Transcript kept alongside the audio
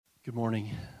Good morning.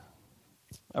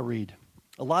 I read.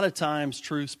 A lot of times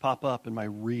truths pop up in my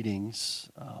readings.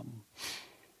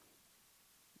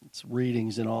 It's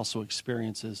readings and also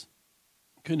experiences.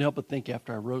 Couldn't help but think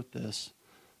after I wrote this,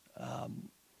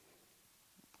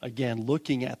 again,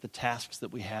 looking at the tasks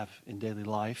that we have in daily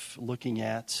life, looking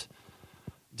at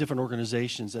different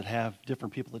organizations that have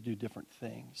different people that do different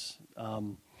things.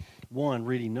 One,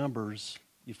 reading Numbers,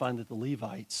 you find that the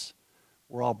Levites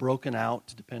were all broken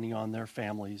out depending on their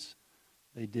families.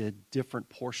 They did different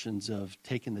portions of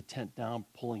taking the tent down,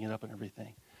 pulling it up and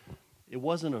everything. It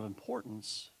wasn't of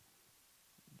importance,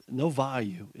 no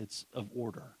value, it's of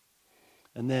order.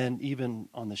 And then even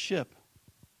on the ship,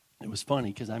 it was funny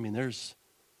because, there's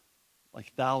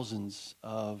like thousands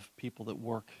of people that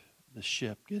work the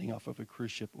ship getting off of a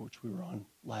cruise ship, which we were on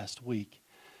last week.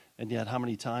 And yet how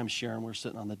many times, Sharon, we're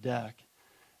sitting on the deck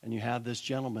and you have this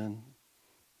gentleman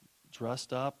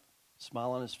dressed up,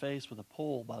 smile on his face with a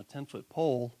pole, about a 10-foot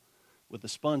pole with a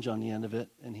sponge on the end of it,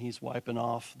 and he's wiping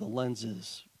off the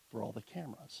lenses for all the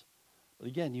cameras. But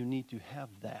again, you need to have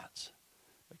that.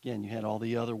 Again, you had all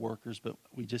the other workers, but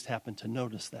we just happened to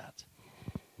notice that.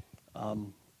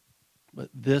 But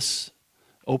this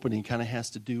opening kind of has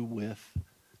to do with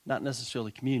not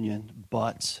necessarily communion,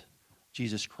 but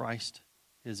Jesus Christ,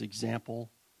 his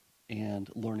example, and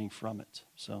learning from it.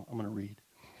 So I'm going to read.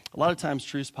 A lot of times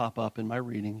truths pop up in my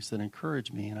readings that encourage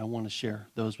me, and I want to share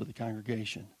those with the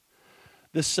congregation.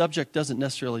 This subject doesn't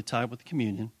necessarily tie with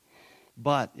communion,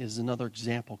 but is another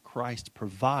example Christ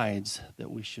provides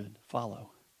that we should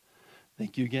follow.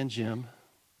 Thank you again, Jim,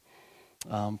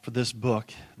 for this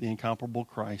book, The Incomparable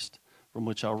Christ, from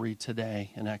which I'll read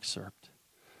today an excerpt.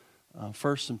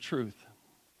 First, some truth.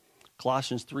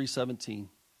 Colossians 3:17.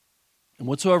 And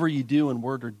whatsoever you do in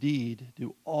word or deed,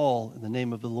 do all in the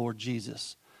name of the Lord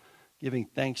Jesus, giving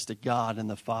thanks to God and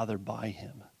the Father by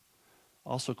him.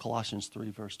 Also Colossians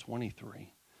 3, verse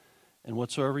 23. And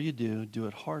whatsoever you do, do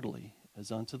it heartily,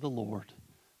 as unto the Lord,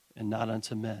 and not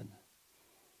unto men.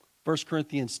 1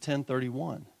 Corinthians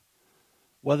 10:31.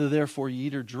 Whether therefore you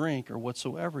eat or drink, or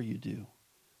whatsoever you do,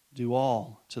 do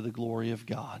all to the glory of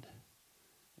God.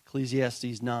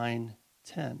 Ecclesiastes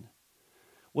 9:10.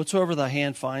 Whatsoever thy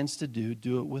hand finds to do,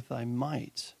 do it with thy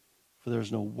might. For there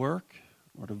is no work,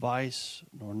 nor device,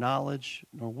 nor knowledge,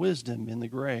 nor wisdom in the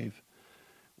grave,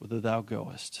 whither thou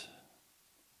goest.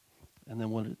 And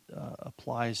then what it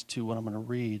applies to what I'm going to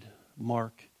read,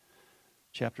 Mark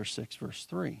chapter 6, verse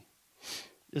 3.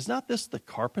 Is not this the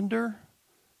carpenter,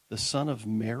 the son of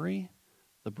Mary,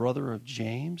 the brother of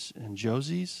James and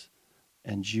Joses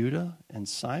and Judah and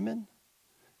Simon?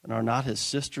 And are not his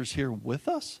sisters here with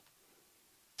us?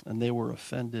 And they were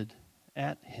offended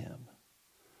at him.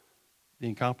 The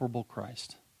Incomparable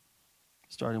Christ,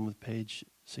 starting with page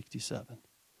 67.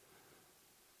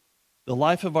 The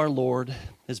life of our Lord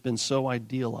has been so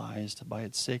idealized by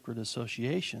its sacred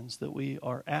associations that we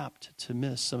are apt to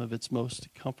miss some of its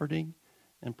most comforting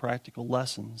and practical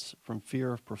lessons from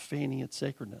fear of profaning its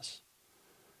sacredness.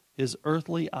 His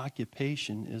earthly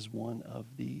occupation is one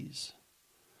of these.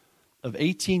 Of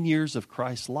 18 years of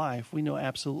Christ's life, we know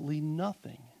absolutely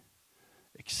nothing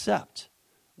except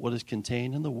what is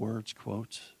contained in the words,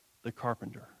 quote, the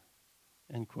carpenter,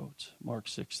 end quote, Mark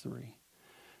 6:3.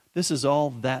 This is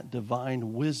all that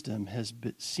divine wisdom has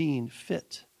been seen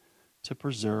fit to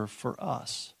preserve for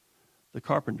us, the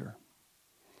carpenter.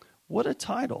 What a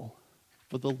title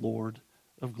for the Lord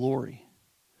of glory.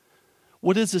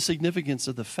 What is the significance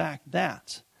of the fact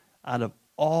that out of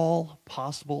all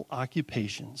possible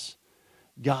occupations,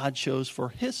 God chose for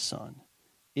his Son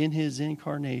in his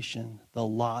incarnation the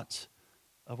lot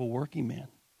of a working man?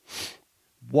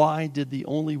 Why did the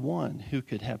only one who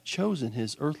could have chosen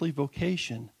his earthly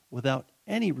vocation without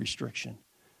any restriction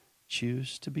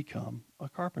choose to become a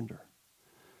carpenter?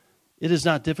 It is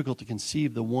not difficult to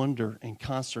conceive the wonder and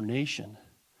consternation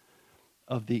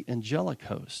of the angelic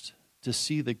host to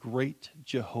see the great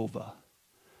Jehovah,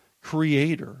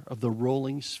 creator of the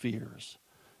rolling spheres,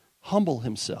 humble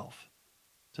himself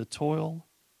to toil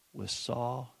with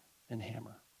saw and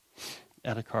hammer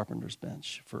at a carpenter's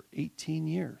bench for 18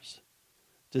 years,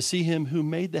 to see him who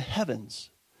made the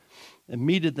heavens and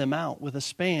meted them out with a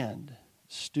span,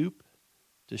 stoop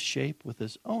to shape with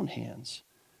his own hands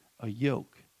a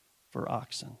yoke for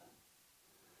oxen.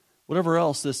 Whatever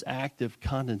else this act of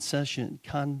condescension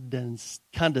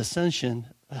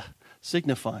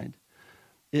signified,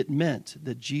 it meant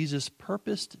that Jesus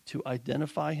purposed to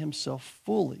identify himself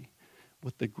fully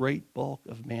with the great bulk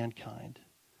of mankind,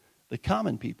 the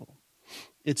common people.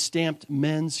 It stamped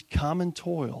men's common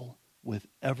toil with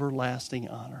everlasting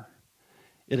honor.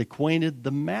 It acquainted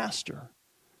the master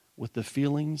with the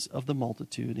feelings of the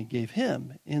multitude and gave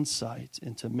him insight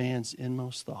into man's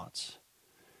inmost thoughts.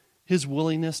 His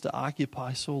willingness to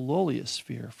occupy so lowly a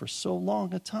sphere for so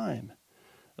long a time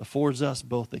affords us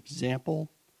both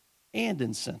example and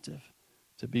incentive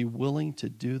to be willing to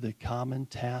do the common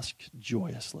task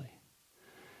joyously.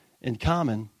 In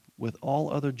common with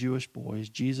all other Jewish boys,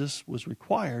 Jesus was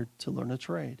required to learn a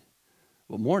trade.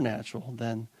 What more natural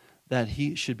than that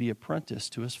he should be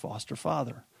apprenticed to his foster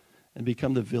father and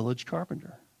become the village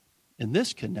carpenter? In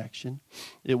this connection,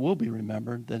 it will be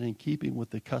remembered that in keeping with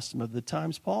the custom of the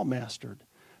times, Paul mastered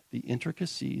the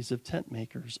intricacies of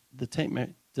the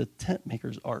tent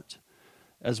maker's art,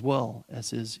 as well as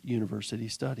his university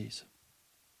studies.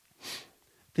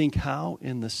 Think how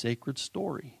in the sacred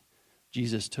story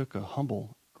Jesus took a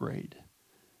humble grade,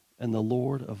 and the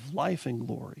Lord of life and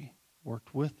glory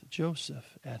worked with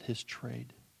Joseph at his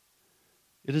trade.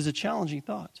 It is a challenging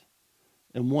thought,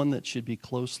 and one that should be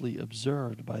closely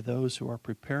observed by those who are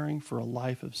preparing for a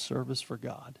life of service for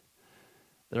God,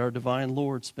 that our divine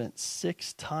Lord spent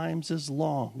 6 times as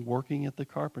long working at the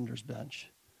carpenter's bench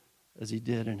as he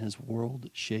did in his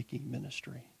world-shaking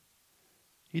ministry.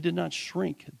 He did not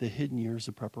shrink the hidden years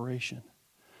of preparation.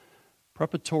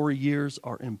 Preparatory years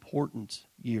are important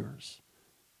years.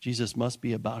 Jesus must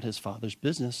be about his Father's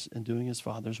business and doing his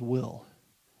Father's will.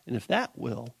 And if that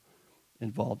will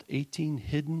involved 18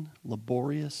 hidden,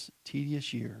 laborious,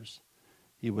 tedious years,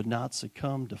 he would not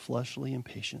succumb to fleshly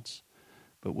impatience,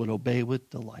 but would obey with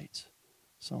delight.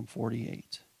 Psalm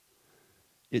 48.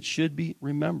 It should be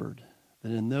remembered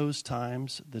that in those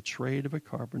times the trade of a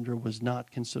carpenter was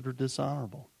not considered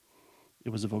dishonorable. It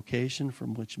was a vocation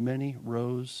from which many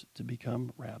rose to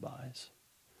become rabbis.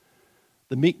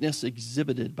 The meekness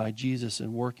exhibited by Jesus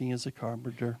in working as a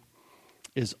carpenter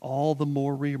is all the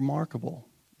more remarkable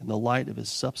in the light of his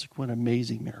subsequent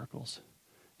amazing miracles.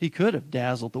 He could have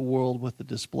dazzled the world with the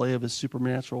display of his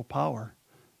supernatural power,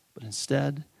 but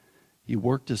instead, he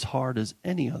worked as hard as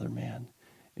any other man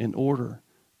in order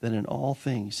that in all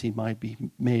things he might be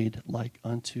made like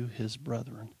unto his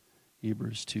brethren.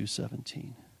 Hebrews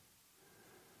 2:17.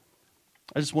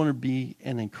 I just want to be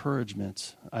an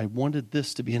encouragement. I wanted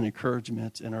this to be an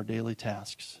encouragement in our daily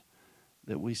tasks,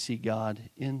 that we see God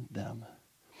in them.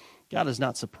 God is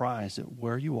not surprised at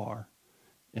where you are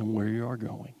and where you are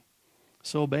going.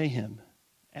 So obey him.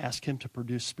 Ask him to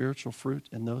produce spiritual fruit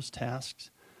in those tasks,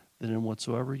 that in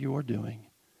whatsoever you are doing,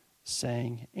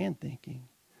 saying, and thinking,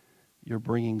 you're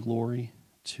bringing glory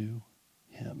to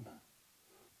him.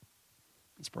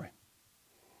 Let's pray.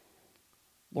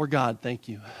 Lord God, thank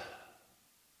you.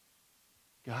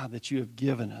 God, that you have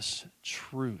given us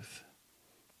truth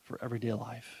for everyday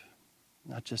life,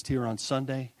 not just here on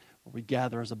Sunday, where we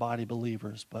gather as a body of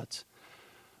believers, but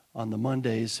on the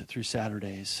Mondays through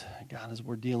Saturdays. God, as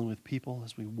we're dealing with people,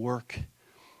 as we work,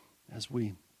 as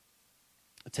we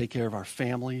take care of our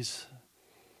families,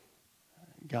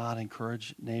 God,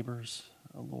 encourage neighbors,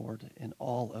 Lord, in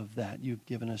all of that, you've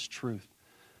given us truth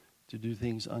to do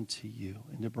things unto you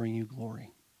and to bring you glory.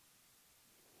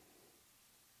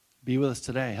 Be with us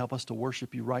today. Help us to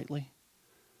worship you rightly.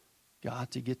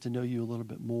 God, to get to know you a little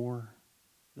bit more,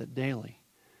 that daily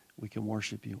we can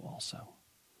worship you also.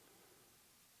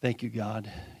 Thank you,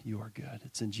 God. You are good.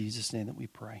 It's in Jesus' name that we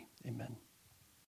pray. Amen.